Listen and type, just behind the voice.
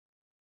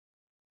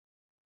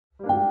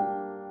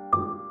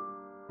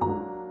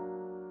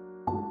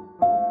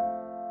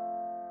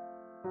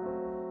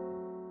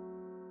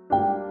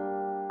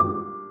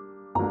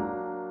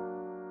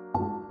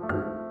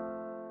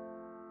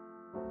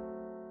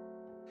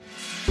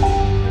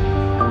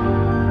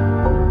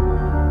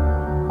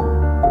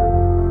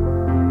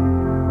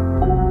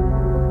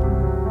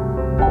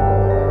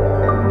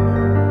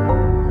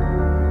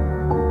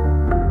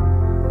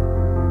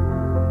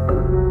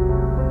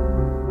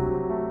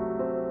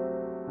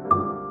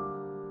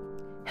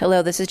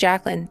Hello, this is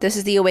Jacqueline. This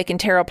is the Awakened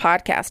Tarot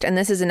podcast, and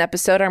this is an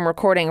episode I'm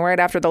recording right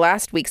after the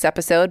last week's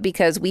episode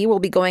because we will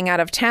be going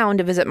out of town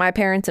to visit my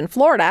parents in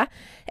Florida.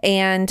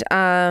 And,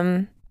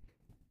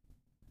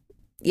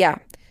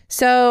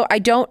 so I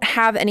don't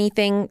have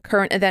anything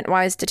current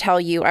event-wise to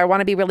tell you. I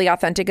want to be really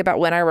authentic about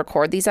when I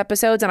record these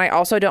episodes, and I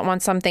also don't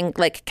want something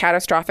like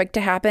catastrophic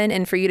to happen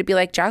and for you to be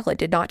like, Jacqueline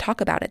did not talk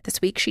about it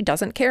this week. She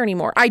doesn't care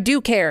anymore. I do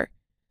care.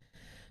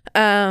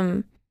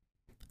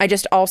 I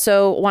just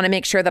also want to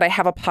make sure that I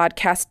have a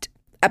podcast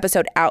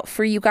episode out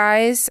for you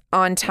guys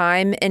on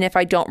time. And if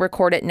I don't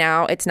record it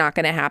now, it's not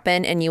going to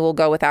happen. And you will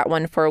go with that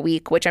one for a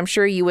week, which I'm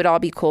sure you would all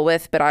be cool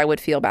with, but I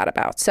would feel bad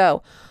about.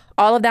 So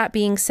all of that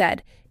being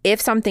said, if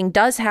something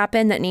does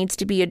happen that needs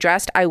to be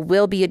addressed, I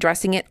will be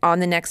addressing it on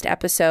the next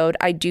episode.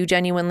 I do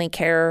genuinely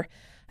care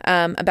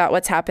about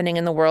what's happening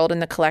in the world and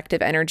the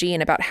collective energy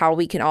and about how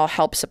we can all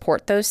help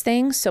support those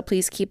things. So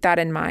please keep that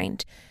in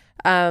mind.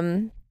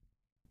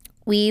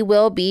 We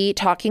will be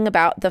talking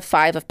about the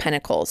Five of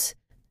Pentacles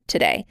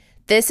today.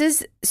 This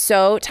is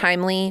so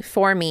timely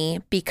for me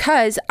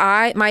because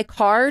my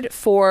card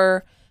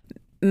for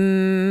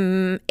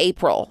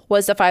April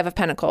was the Five of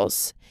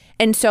Pentacles.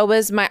 And so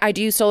was I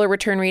do solar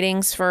return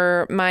readings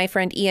for my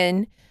friend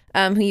Ian,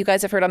 who you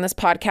guys have heard on this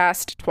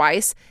podcast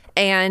twice.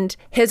 And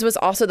his was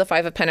also the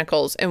Five of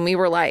Pentacles. And we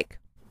were like,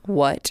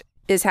 what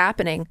is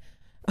happening?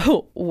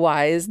 Oh,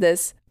 why is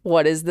this?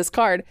 What is this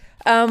card?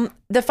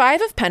 The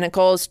Five of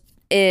Pentacles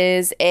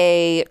is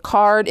a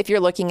card, if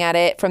you're looking at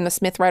it from the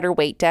Smith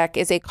Rider-Waite deck,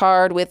 is a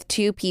card with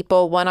two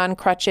people, one on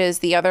crutches,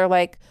 the other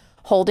like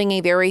holding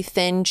a very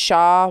thin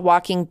shawl,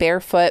 walking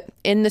barefoot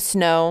in the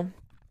snow.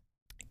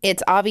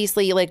 It's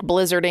obviously like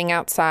blizzarding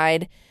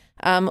outside.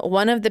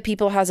 One of the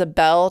people has a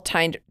bell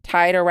tied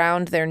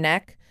around their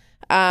neck.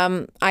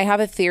 I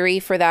have a theory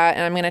for that,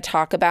 and I'm going to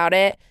talk about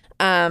it.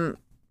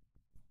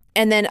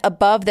 And then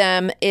above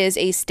them is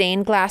a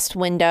stained glass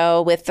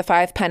window with the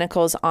Five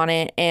Pentacles on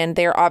it, and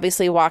they're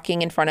obviously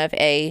walking in front of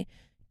a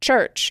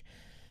church.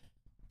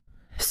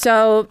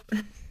 So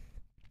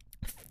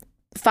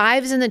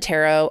fives in the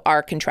tarot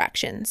are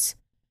contractions.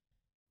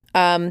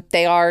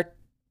 They are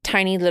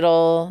tiny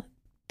little,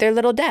 they're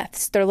little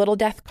deaths. They're little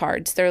death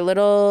cards. They're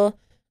little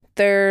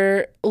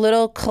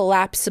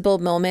collapsible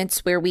moments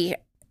where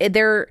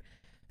they're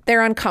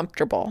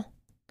uncomfortable.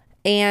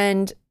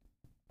 And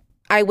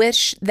I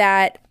wish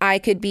that I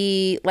could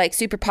be like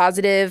super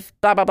positive,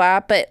 blah, blah,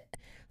 blah. But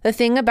the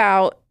thing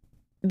about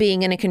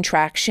being in a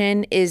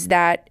contraction is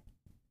that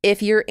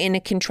if you're in a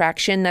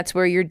contraction, that's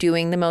where you're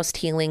doing the most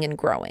healing and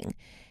growing.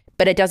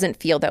 But it doesn't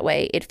feel that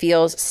way. It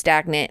feels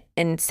stagnant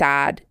and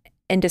sad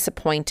and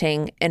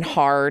disappointing and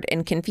hard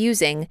and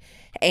confusing.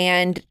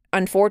 And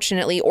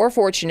unfortunately, or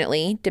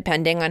fortunately,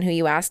 depending on who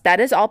you ask, that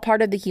is all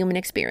part of the human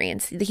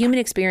experience. The human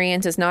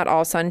experience is not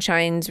all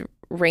sunshines,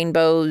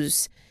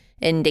 rainbows,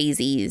 and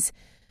daisies.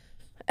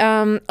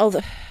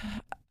 The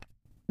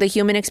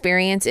human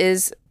experience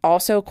is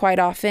also quite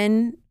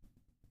often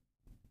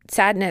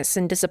sadness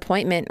and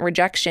disappointment,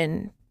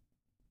 rejection,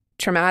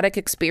 traumatic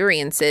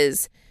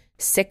experiences,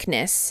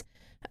 sickness,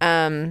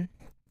 hard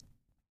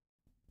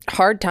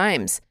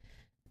times.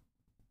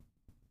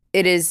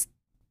 It is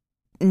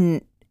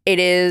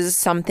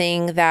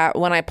something that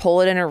when I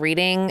pull it in a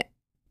reading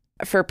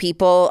for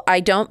people,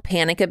 I don't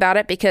panic about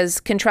it because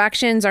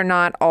contractions are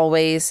not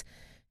always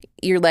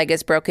your leg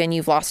is broken,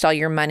 you've lost all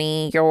your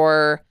money,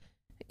 you're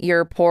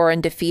poor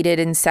and defeated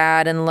and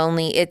sad and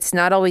lonely. It's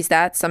not always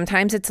that.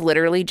 Sometimes it's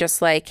literally just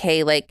like,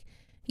 hey, like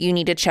you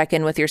need to check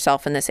in with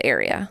yourself in this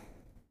area.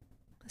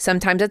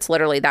 Sometimes it's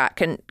literally that.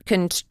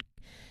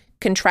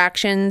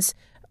 Contractions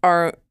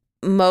are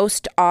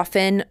most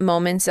often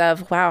moments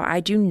of, wow, I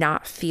do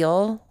not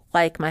feel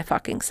like my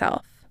fucking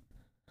self.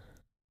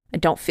 I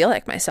don't feel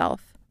like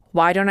myself.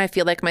 Why don't I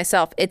feel like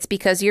myself? It's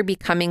because you're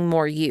becoming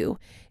more you.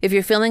 If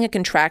you're feeling a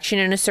contraction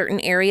in a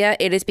certain area,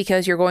 it is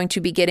because you're going to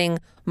be getting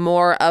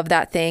more of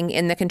that thing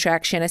in the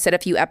contraction. I said a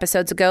few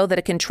episodes ago that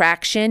a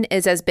contraction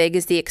is as big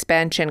as the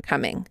expansion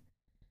coming.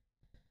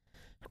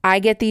 I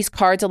get these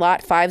cards a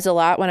lot, fives a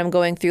lot, when I'm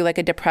going through like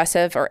a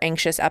depressive or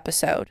anxious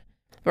episode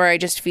where I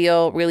just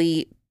feel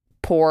really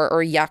poor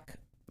or yuck.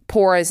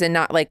 Poor as in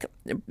not like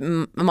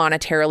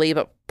monetarily,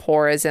 but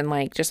poor as in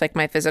like just like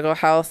my physical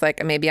health.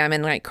 Like maybe I'm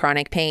in like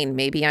chronic pain.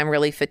 Maybe I'm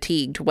really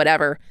fatigued,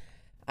 whatever.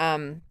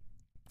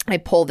 I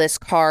pull this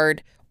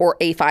card or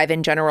A5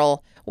 in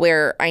general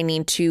where I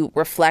need to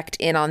reflect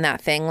in on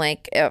that thing.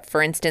 Like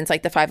for instance,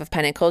 like the Five of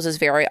Pentacles is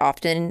very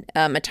often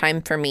a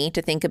time for me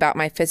to think about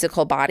my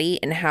physical body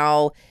and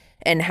how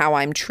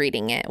I'm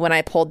treating it. When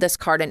I pulled this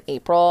card in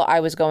April,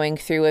 I was going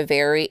through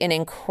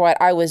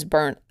I was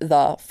burnt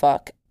the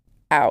fuck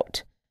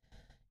out.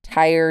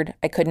 Tired.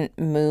 I couldn't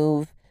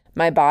move.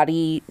 My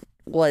body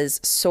was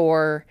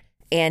sore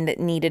and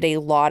needed a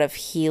lot of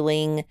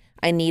healing.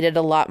 I needed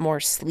a lot more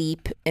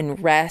sleep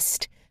and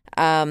rest.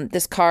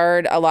 This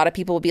card, a lot of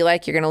people will be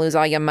like, you're going to lose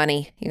all your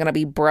money. You're going to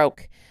be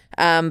broke.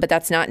 But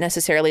that's not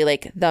necessarily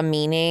like the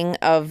meaning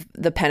of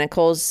the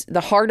Pentacles.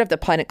 The heart of the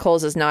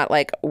Pentacles is not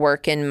like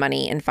work and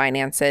money and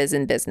finances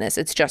and business.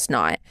 It's just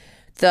not.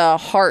 the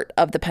heart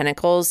of the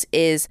Pentacles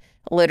is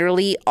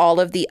literally all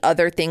of the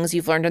other things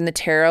you've learned in the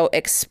tarot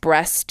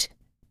expressed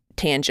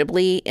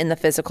tangibly in the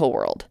physical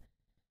world.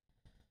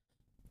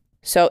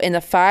 So in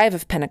the Five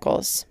of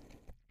Pentacles,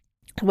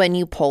 when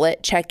you pull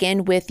it, check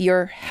in with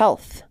your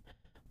health,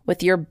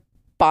 with your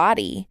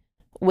body,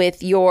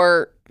 with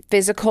your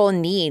physical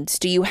needs.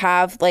 Do you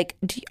have, like,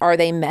 are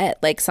they met?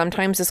 Like,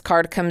 sometimes this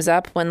card comes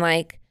up when,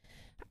 like,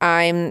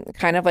 I'm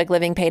kind of like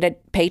living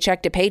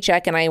paycheck to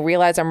paycheck and I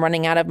realize I'm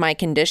running out of my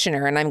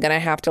conditioner and I'm going to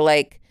have to,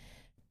 like,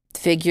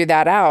 figure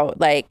that out.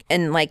 Like,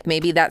 and like,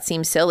 maybe that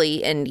seems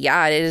silly. And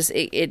yeah, it is.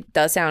 It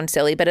does sound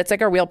silly, but it's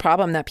like a real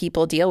problem that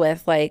people deal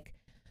with. Like,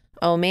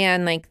 oh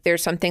man, like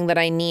there's something that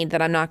I need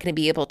that I'm not going to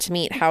be able to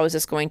meet. How is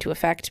this going to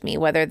affect me?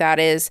 Whether that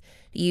is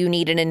you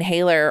need an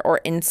inhaler or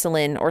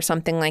insulin or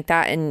something like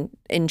that, and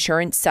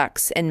insurance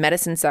sucks and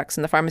medicine sucks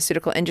and the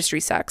pharmaceutical industry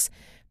sucks.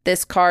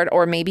 This card,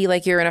 or maybe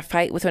like you're in a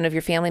fight with one of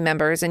your family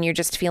members and you're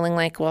just feeling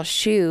like, well,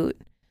 shoot,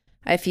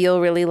 I feel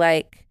really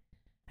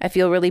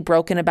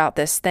broken about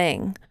this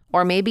thing.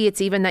 Or maybe it's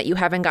even that you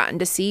haven't gotten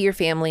to see your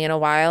family in a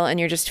while and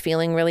you're just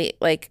feeling really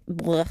like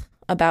bleh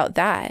about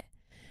that.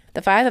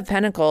 The Five of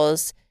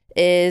Pentacles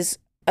is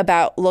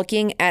about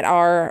looking at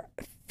our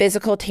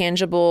physical,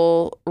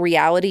 tangible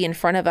reality in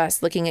front of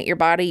us, looking at your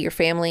body, your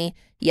family,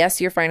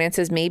 yes, your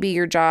finances, maybe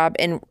your job,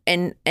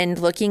 and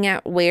looking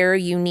at where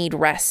you need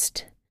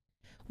rest,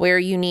 where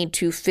you need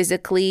to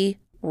physically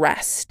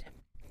rest.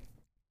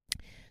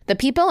 The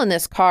people in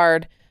this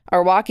card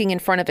are walking in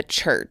front of a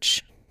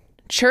church.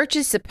 Church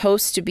is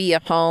supposed to be a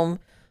home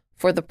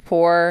for the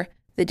poor,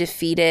 the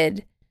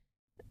defeated,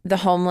 the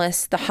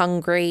homeless, the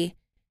hungry.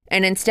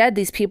 And instead,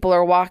 these people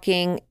are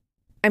walking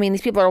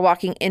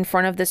in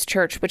front of this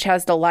church, which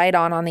has the light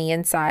on the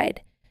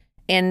inside.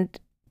 And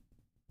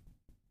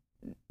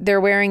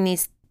they're wearing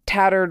these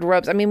tattered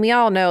robes. I mean, we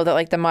all know that,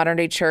 like, the modern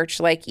day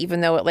church, like,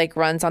 even though it like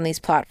runs on these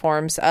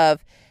platforms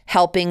of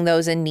helping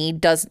those in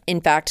need, does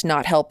in fact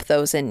not help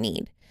those in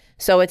need.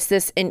 So it's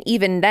this, and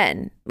even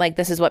then, like,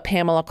 this is what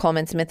Pamela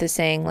Coleman Smith is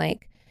saying,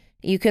 like,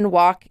 you can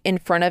walk in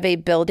front of a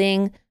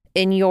building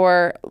in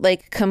your,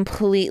 like,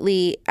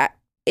 completely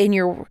in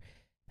your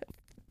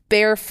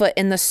barefoot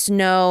in the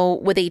snow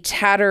with a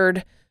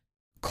tattered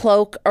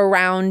cloak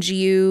around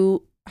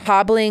you,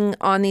 hobbling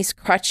on these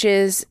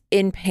crutches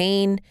in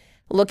pain,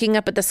 looking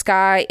up at the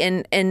sky,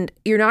 and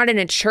you're not in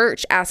a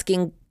church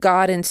asking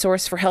God and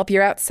source for help.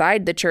 You're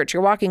outside the church.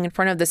 You're walking in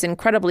front of this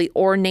incredibly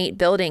ornate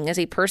building as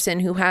a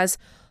person who has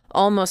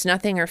almost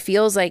nothing or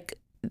feels like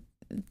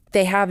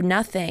they have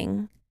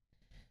nothing.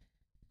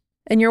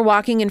 And you're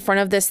walking in front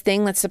of this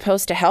thing that's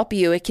supposed to help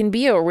you. It can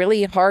be a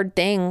really hard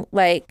thing,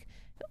 like,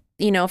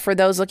 you know, for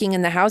those looking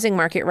in the housing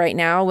market right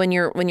now when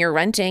you're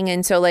renting.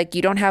 And so, like,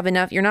 you don't have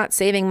enough, you're not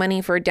saving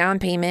money for a down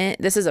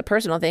payment. This is a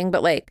personal thing,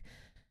 but like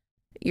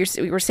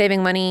we're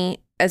saving money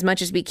as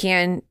much as we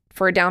can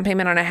for a down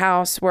payment on a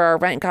house where our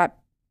rent got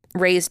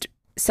raised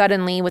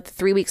suddenly with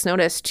 3 weeks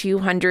notice,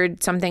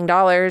 $200 something.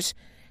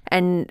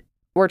 And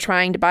we're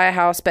trying to buy a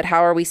house, but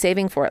how are we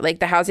saving for it? Like,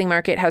 the housing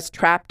market has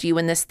trapped you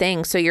in this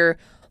thing. So you're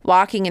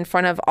walking in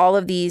front of all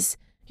of these,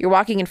 you're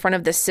walking in front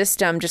of the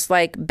system, just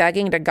like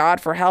begging to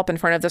God for help in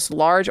front of this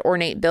large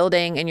ornate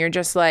building. And you're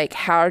just like,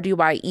 how do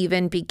I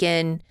even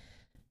begin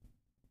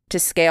to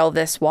scale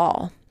this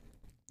wall?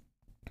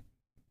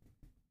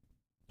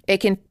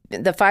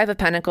 The Five of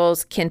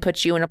Pentacles can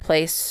put you in a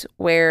place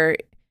where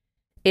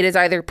it is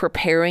either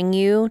preparing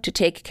you to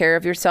take care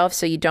of yourself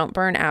so you don't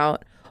burn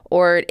out,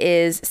 or it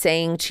is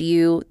saying to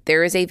you,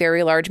 there is a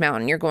very large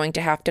mountain you're going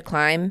to have to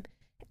climb,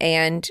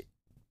 and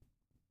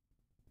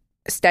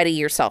steady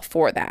yourself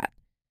for that.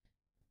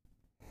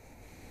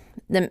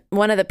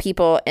 One of the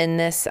people in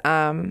this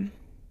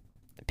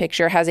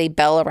picture has a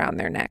bell around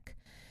their neck.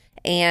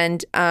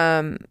 And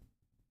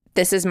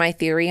this is my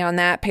theory on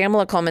that.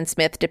 Pamela Coleman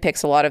Smith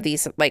depicts a lot of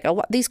these, like,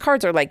 these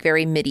cards are like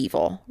very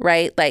medieval,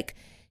 right? Like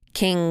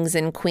kings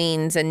and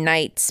queens and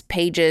knights,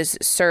 pages,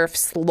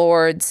 serfs,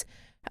 lords,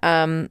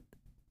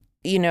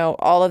 you know,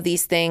 all of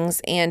these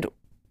things. And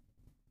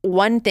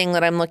one thing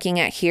that I'm looking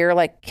at here,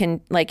 like,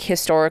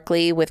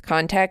 historically with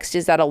context,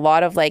 is that a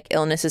lot of like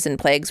illnesses and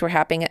plagues were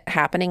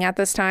happening at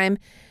this time.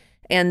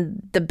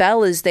 And the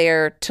bell is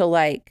there to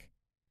like,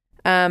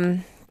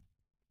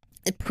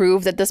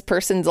 prove that this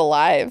person's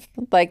alive.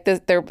 Like,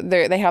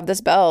 they have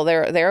this bell,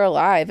 they're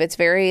alive. It's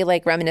very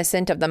like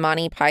reminiscent of the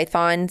Monty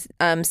Python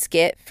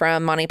skit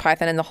from Monty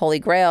Python and the Holy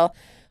Grail,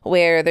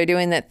 where they're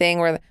doing that thing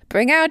where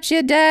bring out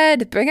your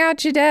dead,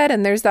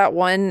 and there's that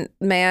one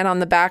man on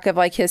the back of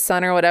like his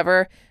son or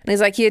whatever, and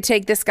he's like, here,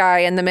 take this guy,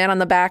 and the man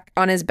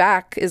on his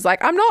back is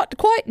like, I'm not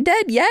quite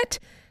dead yet.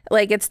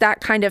 Like, it's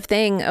that kind of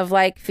thing of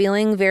like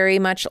feeling very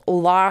much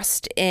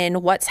lost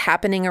in what's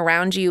happening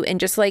around you, and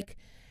just like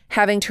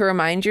having to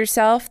remind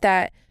yourself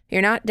that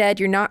you're not dead,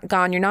 you're not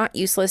gone, you're not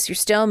useless, you're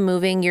still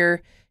moving,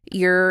 you're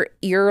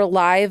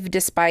alive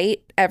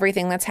despite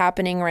everything that's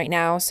happening right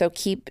now. So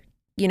keep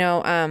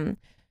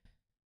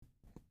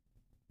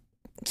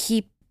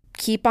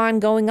on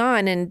going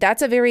on. And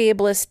that's a very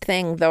ableist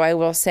thing, though, I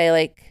will say,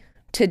 like,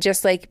 to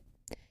just like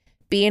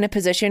be in a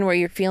position where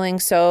you're feeling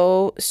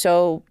so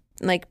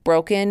like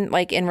broken,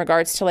 like in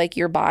regards to like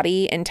your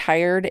body, and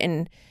tired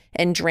and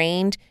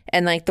drained,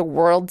 and like the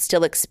world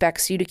still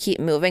expects you to keep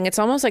moving. It's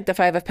almost like the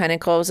Five of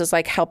Pentacles is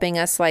like helping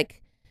us,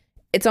 like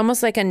it's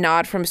almost like a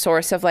nod from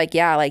source of like,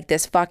 yeah, like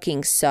this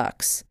fucking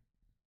sucks.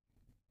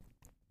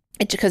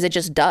 Because it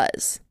just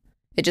does.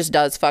 It just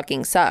does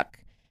fucking suck.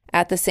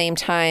 At the same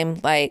time,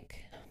 like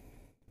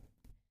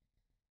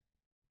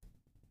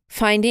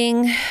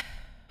finding,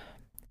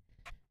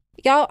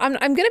 y'all, I'm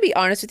going to be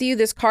honest with you.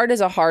 This card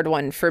is a hard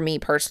one for me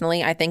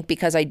personally. I think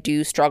because I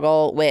do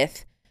struggle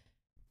with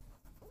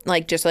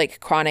like just like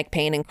chronic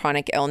pain and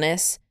chronic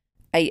illness.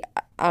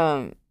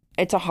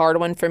 It's a hard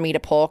one for me to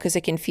pull because I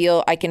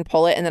can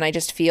pull it and then I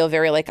just feel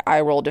very like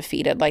eye roll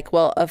defeated. Like,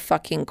 well, of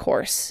fucking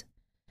course.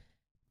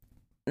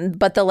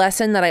 But the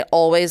lesson that I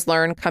always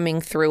learn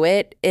coming through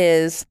it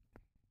is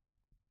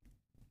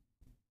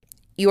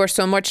you are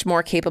so much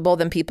more capable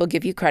than people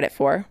give you credit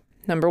for,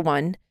 number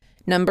one.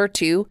 Number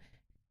two,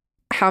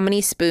 how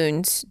many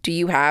spoons do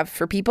you have?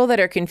 For people that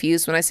are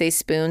confused when I say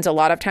spoons, a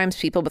lot of times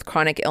people with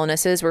chronic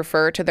illnesses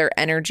refer to their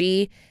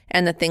energy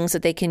and the things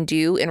that they can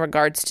do in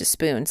regards to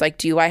spoons. Like,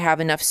 do I have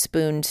enough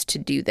spoons to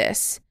do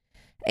this?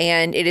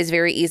 And it is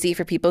very easy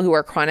for people who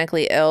are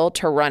chronically ill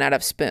to run out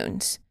of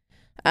spoons.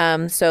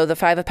 So the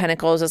Five of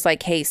Pentacles is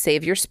like, hey,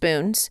 save your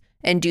spoons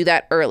and do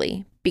that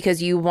early,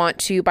 because you want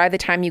to, by the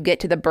time you get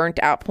to the burnt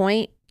out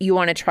point, you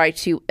want to try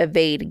to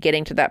evade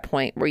getting to that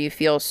point where you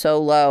feel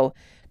so low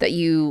that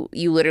you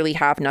literally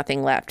have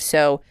nothing left.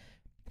 So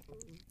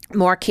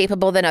more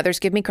capable than others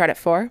give me credit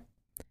for.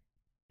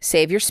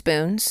 Save your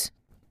spoons.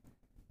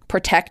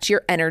 Protect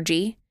your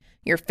energy,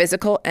 your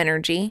physical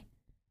energy.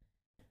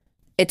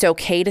 It's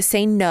okay to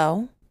say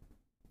no.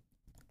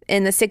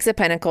 In the Six of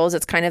Pentacles,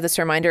 it's kind of this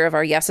reminder of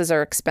our yeses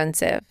are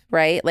expensive,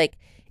 right? Like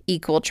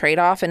equal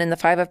trade-off. And in the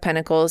Five of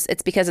Pentacles,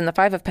 it's because in the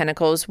Five of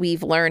Pentacles,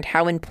 we've learned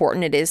how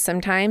important it is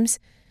sometimes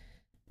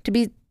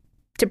to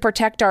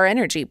protect our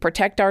energy,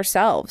 protect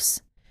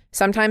ourselves.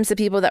 Sometimes the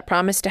people that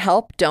promise to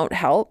help don't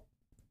help.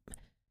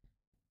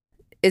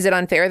 Is it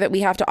unfair that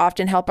we have to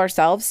often help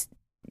ourselves?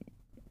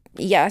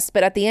 Yes,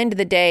 but at the end of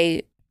the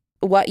day,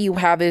 what you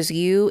have is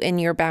you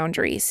and your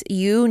boundaries.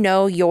 You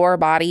know your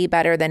body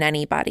better than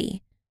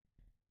anybody.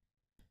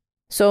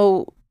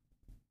 So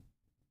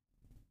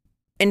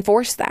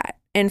enforce that.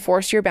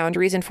 Enforce your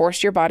boundaries,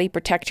 enforce your body,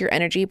 protect your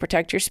energy,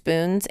 protect your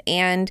spoons.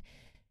 And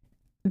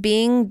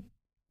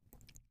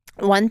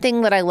one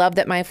thing that I love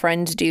that my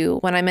friends do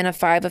when I'm in a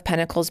Five of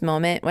Pentacles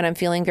moment, when I'm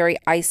feeling very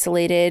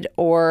isolated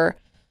or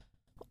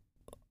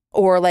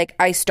like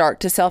I start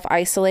to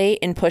self-isolate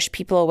and push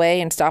people away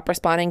and stop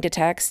responding to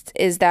texts,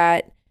 is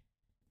that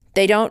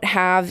they don't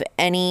have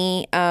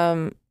any,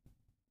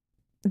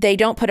 they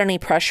don't put any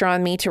pressure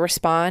on me to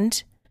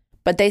respond,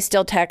 but they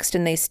still text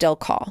and they still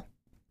call.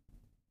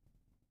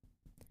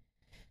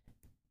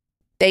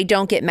 They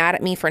don't get mad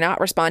at me for not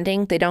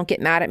responding. They don't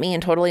get mad at me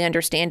and totally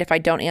understand if I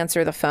don't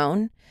answer the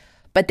phone,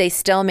 but they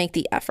still make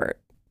the effort.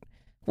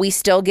 We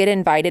still get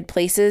invited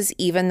places,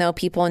 even though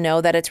people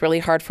know that it's really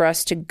hard for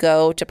us to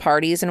go to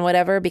parties and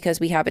whatever because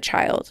we have a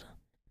child.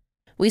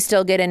 We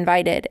still get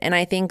invited. And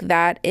I think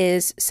that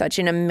is such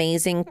an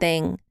amazing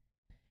thing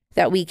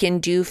that we can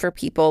do for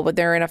people when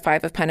they're in a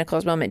Five of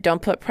Pentacles moment.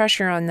 Don't put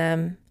pressure on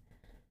them,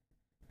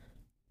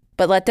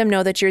 but let them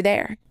know that you're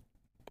there.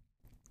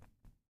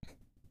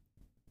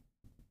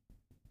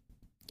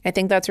 I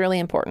think that's really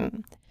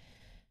important.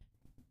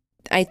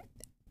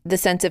 The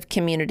sense of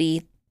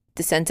community,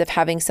 the sense of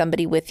having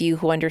somebody with you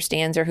who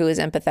understands or who is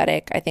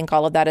empathetic. I think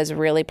all of that is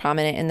really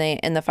prominent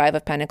in the Five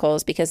of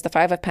Pentacles, because the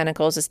Five of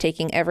Pentacles is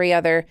taking every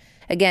other,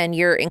 again,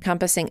 you're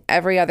encompassing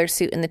every other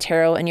suit in the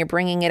tarot and you're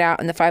bringing it out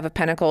in the Five of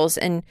Pentacles,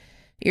 and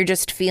you're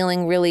just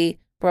feeling really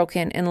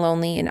broken and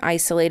lonely and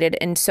isolated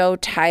and so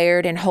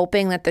tired, and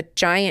hoping that the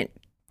giant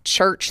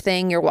church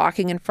thing you're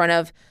walking in front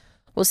of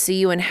will see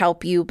you and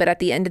help you. But at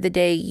the end of the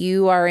day,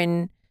 you're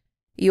in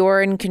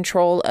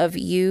control of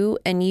you,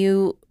 and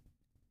you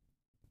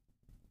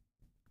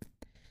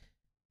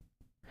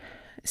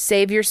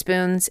save your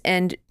spoons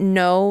and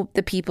know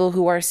the people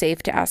who are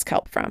safe to ask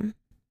help from.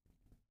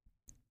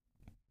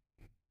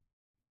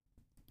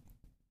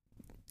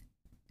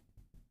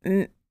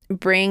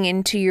 Bring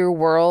into your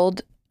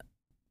world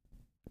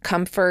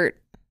comfort,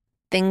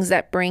 things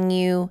that bring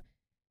you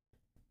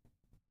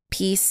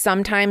peace.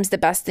 Sometimes the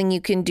best thing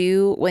you can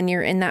do when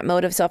you're in that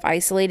mode of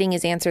self-isolating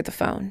is answer the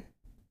phone.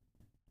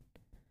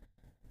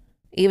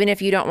 Even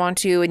if you don't want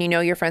to and you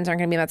know your friends aren't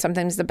going to be mad,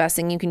 sometimes the best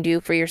thing you can do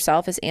for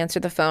yourself is answer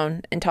the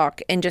phone and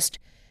talk and just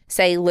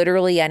say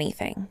literally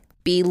anything.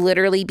 Be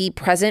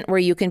present where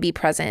you can be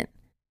present.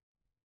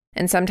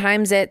 And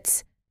sometimes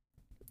it's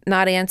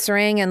not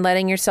answering and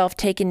letting yourself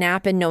take a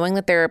nap and knowing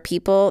that there are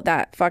people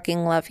that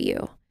fucking love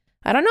you.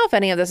 I don't know if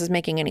any of this is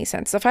making any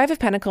sense. The Five of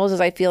Pentacles is,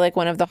 I feel like,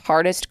 one of the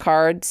hardest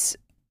cards,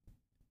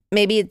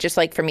 maybe just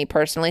like for me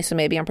personally, so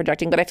maybe I'm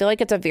projecting, but I feel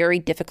like it's a very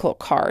difficult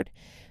card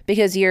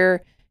because you're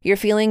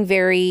feeling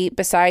very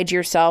beside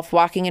yourself,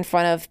 walking in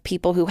front of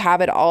people who have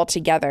it all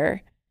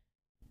together,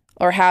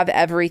 or have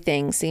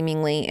everything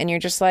seemingly. And you're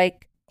just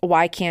like,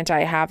 why can't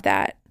I have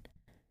that?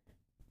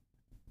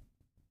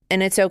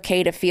 And it's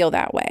okay to feel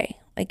that way.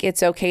 Like,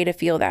 it's okay to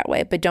feel that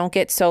way, but don't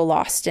get so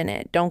lost in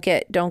it. Don't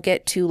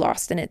get too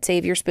lost in it.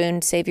 Save your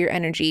spoon, save your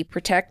energy,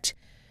 protect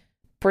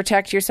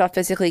yourself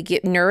physically,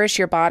 nourish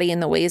your body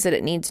in the ways that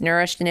it needs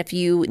nourished. And if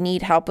you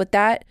need help with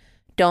that,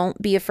 don't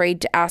be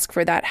afraid to ask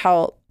for that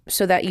help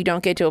so that you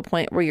don't get to a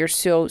point where you're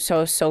so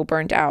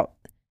burnt out.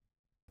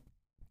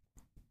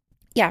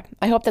 Yeah,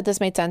 I hope that this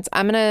made sense.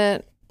 I'm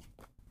going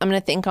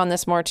to think on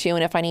this more too.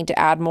 And if I need to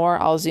add more,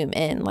 I'll zoom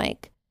in.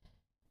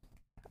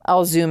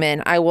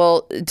 I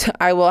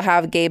will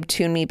have Gabe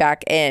tune me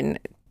back in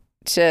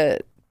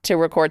to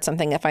record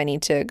something if I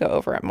need to go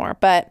over it more.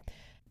 But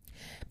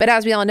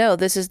as we all know,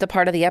 this is the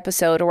part of the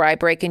episode where I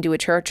break into a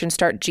church and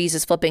start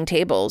Jesus flipping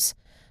tables.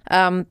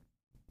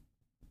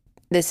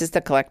 This is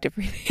the collective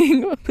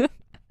reading.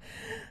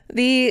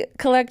 The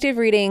collective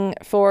reading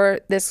for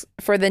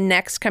the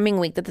next coming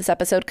week that this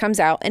episode comes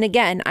out. And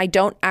again, I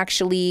don't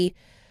actually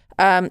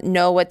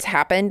know what's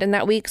happened in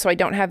that week, so I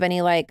don't have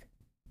any I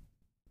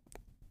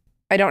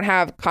don't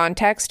have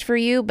context for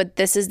you, but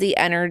this is the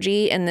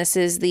energy, and this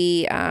is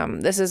a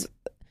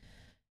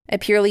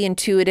purely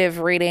intuitive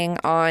reading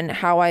on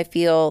how I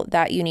feel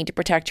that you need to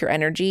protect your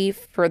energy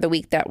for the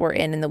week that we're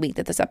in and the week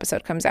that this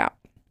episode comes out.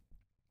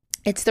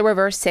 It's the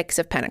reverse 6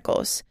 of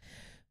Pentacles.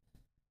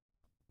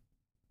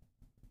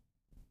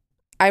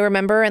 I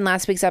remember in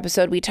last week's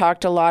episode, we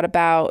talked a lot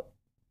about,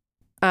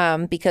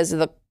 because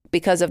of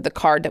the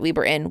card that we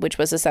were in, which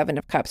was the 7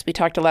 of Cups, we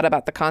talked a lot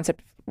about the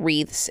concept of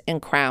wreaths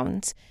and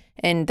crowns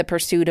and the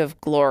pursuit of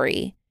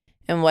glory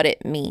and what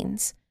it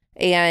means.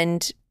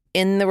 And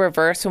in the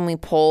reverse, when we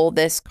pull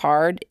this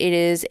card, it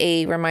is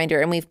a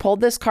reminder, and we've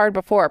pulled this card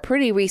before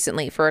pretty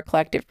recently for a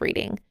collective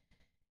reading.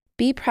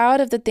 Be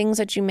proud of the things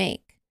that you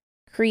make.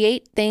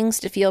 Create things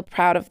to feel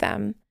proud of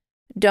them.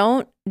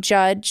 Don't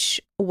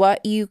judge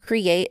what you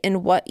create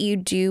and what you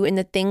do and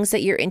the things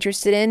that you're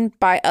interested in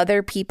by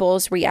other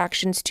people's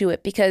reactions to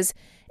it, because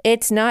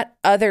it's not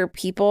up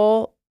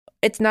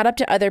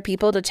to other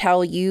people to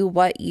tell you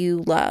what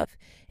you love.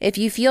 If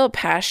you feel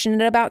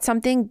passionate about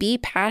something, be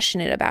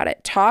passionate about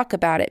it. Talk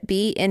about it.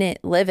 Be in it.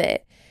 Live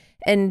it.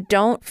 And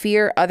don't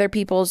fear other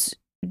people's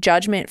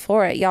judgment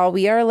for it. Y'all,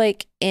 we are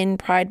in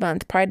Pride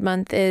Month. Pride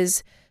Month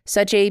is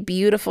such a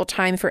beautiful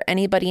time for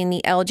anybody in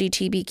the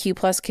LGBTQ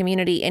plus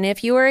community. And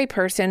if you are a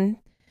person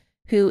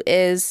who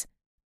is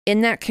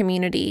in that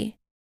community,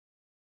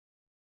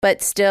 but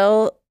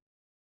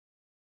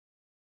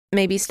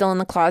maybe still in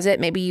the closet,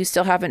 maybe you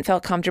still haven't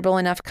felt comfortable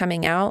enough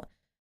coming out,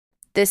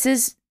 this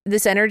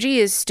energy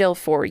is still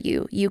for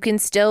you. You can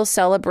still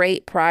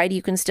celebrate Pride.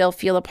 You can still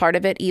feel a part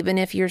of it, even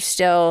if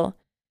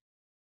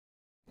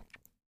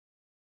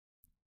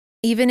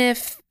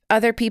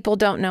other people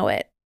don't know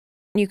it.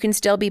 You can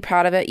still be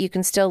proud of it. You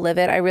can still live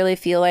it. I really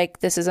feel like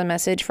this is a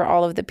message for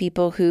all of the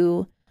people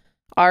who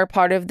are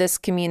part of this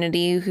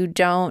community, who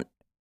don't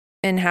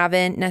and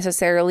haven't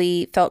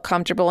necessarily felt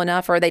comfortable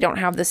enough, or they don't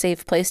have the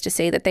safe place to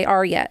say that they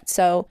are yet.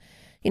 So,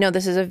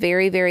 this is a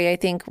very, very, I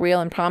think,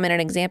 real and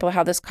prominent example of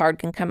how this card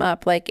can come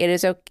up.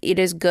 It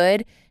is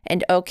good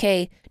and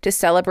okay to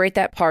celebrate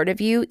that part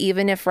of you,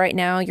 even if right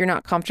now you're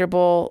not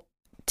comfortable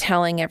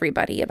telling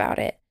everybody about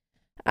it.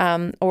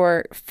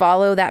 Or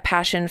follow that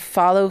passion,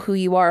 follow who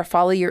you are,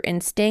 follow your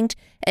instinct,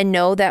 and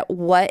know that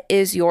what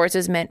is yours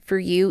is meant for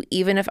you,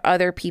 even if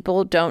other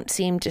people don't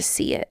seem to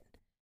see it.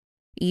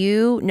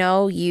 You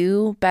know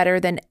you better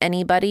than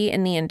anybody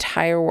in the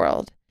entire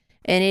world.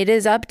 And it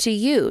is up to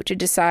you to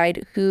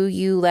decide who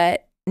you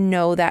let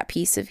know that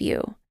piece of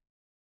you.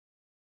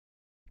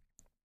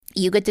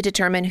 You get to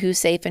determine who's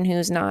safe and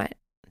who's not.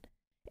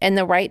 And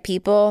the right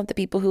people, the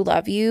people who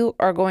love you,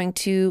 are going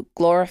to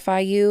glorify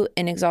you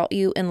and exalt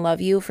you and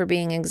love you for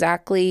being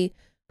exactly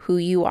who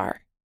you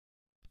are.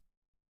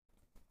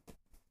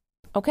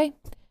 Okay.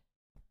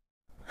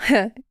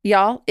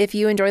 Y'all, if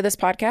you enjoy this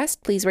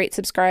podcast, please rate,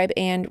 subscribe,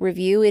 and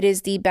review. It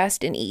is the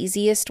best and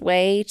easiest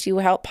way to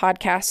help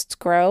podcasts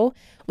grow.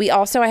 We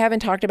also, I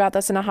haven't talked about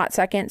this in a hot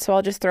second, so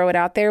I'll just throw it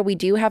out there. We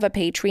do have a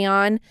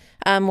Patreon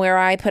where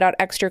I put out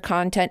extra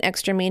content,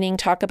 extra meaning,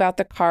 talk about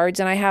the cards,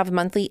 and I have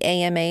monthly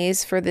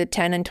AMAs for the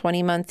 10 and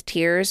 20 month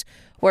tiers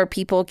where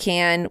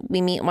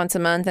we meet once a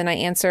month and I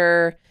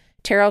answer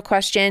tarot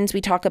questions.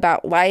 We talk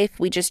about life.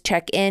 We just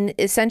check in.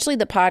 Essentially,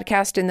 the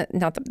podcast and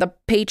the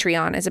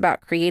Patreon is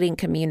about creating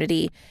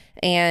community.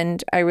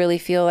 And I really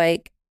feel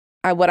like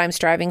what I'm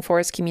striving for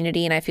is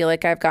community. And I feel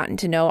like I've gotten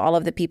to know all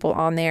of the people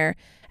on there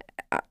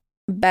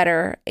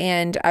better.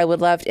 And I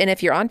would love and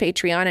if you're on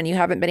Patreon and you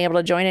haven't been able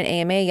to join an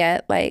AMA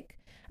yet,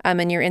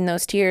 and you're in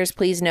those tiers,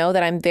 please know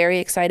that I'm very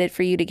excited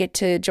for you to get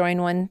to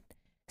join one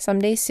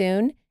someday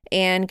soon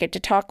and get to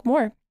talk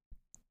more.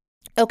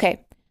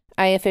 Okay.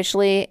 I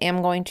officially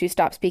am going to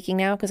stop speaking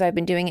now because I've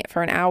been doing it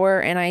for an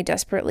hour and I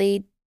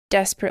desperately,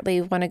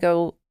 desperately want to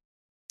go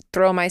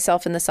throw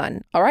myself in the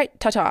sun. All right,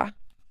 ta-ta.